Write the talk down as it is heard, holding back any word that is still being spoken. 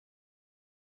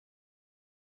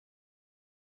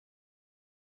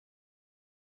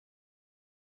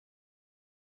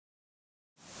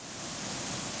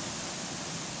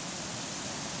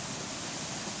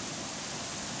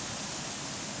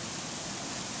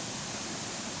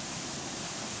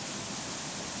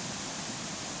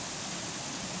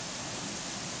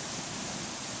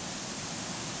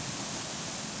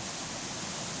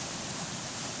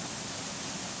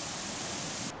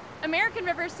American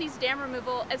Rivers sees dam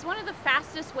removal as one of the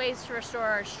fastest ways to restore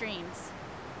our streams.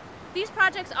 These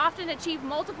projects often achieve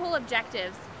multiple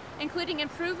objectives, including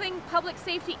improving public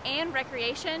safety and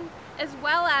recreation, as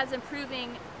well as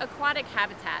improving aquatic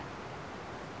habitat.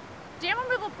 Dam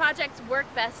removal projects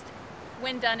work best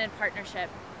when done in partnership.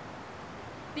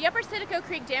 The Upper Citico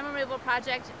Creek Dam Removal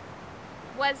Project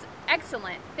was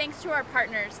excellent thanks to our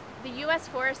partners, the U.S.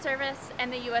 Forest Service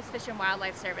and the U.S. Fish and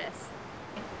Wildlife Service.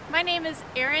 My name is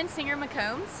Erin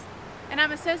Singer-McCombs, and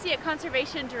I'm Associate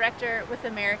Conservation Director with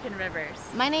American Rivers.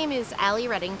 My name is Allie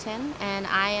Reddington, and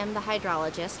I am the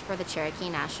hydrologist for the Cherokee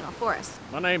National Forest.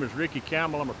 My name is Ricky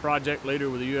Campbell. I'm a project leader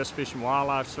with the U.S. Fish and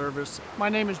Wildlife Service. My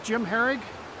name is Jim Herrig.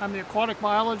 I'm the aquatic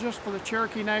biologist for the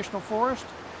Cherokee National Forest.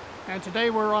 And today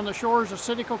we're on the shores of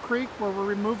Citico Creek, where we're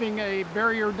removing a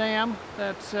barrier dam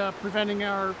that's preventing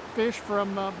our fish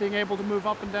from being able to move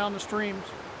up and down the streams.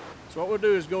 So what we'll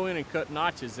do is go in and cut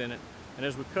notches in it. And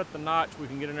as we cut the notch, we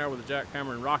can get in there with a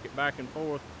jackhammer and rock it back and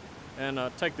forth and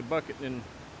take the bucket and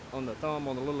on the thumb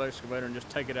on the little excavator and just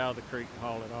take it out of the creek and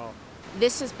haul it off.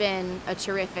 This has been a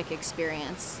terrific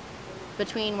experience.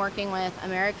 Between working with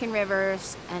American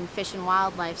Rivers and Fish and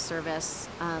Wildlife Service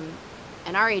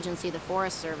and our agency, the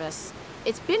Forest Service,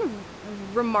 it's been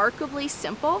remarkably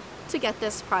simple to get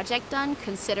this project done,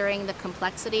 considering the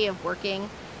complexity of working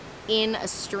in a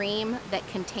stream that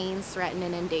contains threatened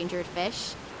and endangered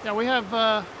fish. Yeah, we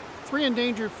have 3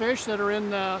 endangered fish that are in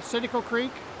Citico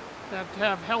Creek that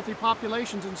have healthy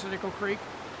populations in Citico Creek.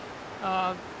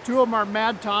 2 of them are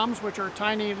mad toms, which are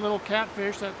tiny little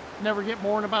catfish that never get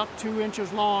more than about 2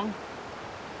 inches long.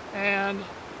 And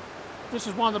this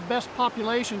is one of the best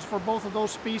populations for both of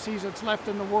those species that's left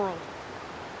in the world.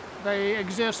 They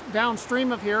exist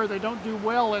downstream of here. They don't do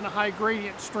well in a high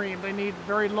gradient stream. They need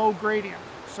very low gradient.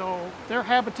 So their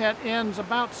habitat ends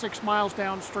about 6 miles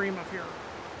downstream of here.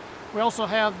 We also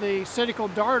have the Citico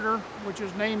darter, which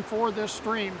is named for this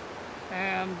stream.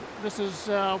 And this is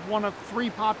one of 3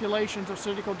 populations of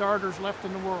Citico darters left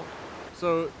in the world.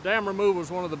 So dam removal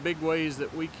is one of the big ways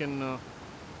that we can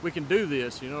do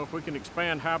this. You know, if we can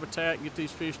expand habitat and get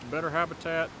these fish to better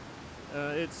habitat,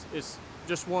 it's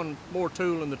just one more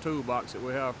tool in the toolbox that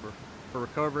we have for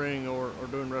recovering or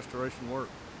doing restoration work.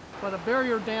 But a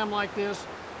barrier dam like this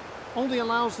only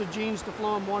allows the genes to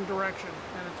flow in one direction,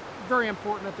 and it's very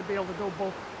important that to be able to go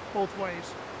both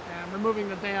ways. And removing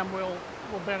the dam will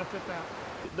benefit that.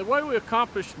 The way we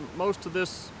accomplish most of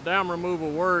this dam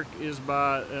removal work is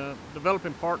by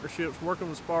developing partnerships, working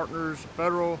with partners,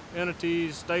 federal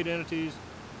entities, state entities,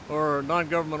 or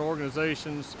non-government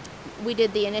organizations. We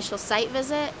did the initial site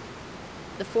visit.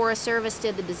 The Forest Service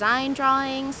did the design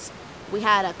drawings. We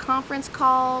had a conference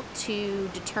call to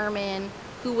determine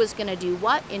who was going to do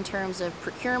what in terms of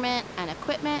procurement and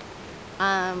equipment.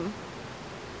 And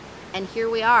here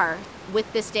we are.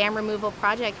 With this dam removal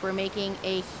project, we're making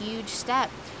a huge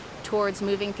step towards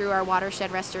moving through our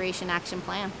watershed restoration action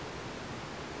plan.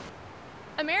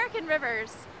 American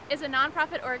Rivers is a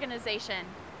nonprofit organization,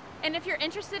 and if you're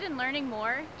interested in learning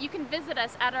more, you can visit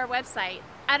us at our website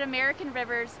at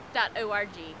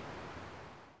americanrivers.org.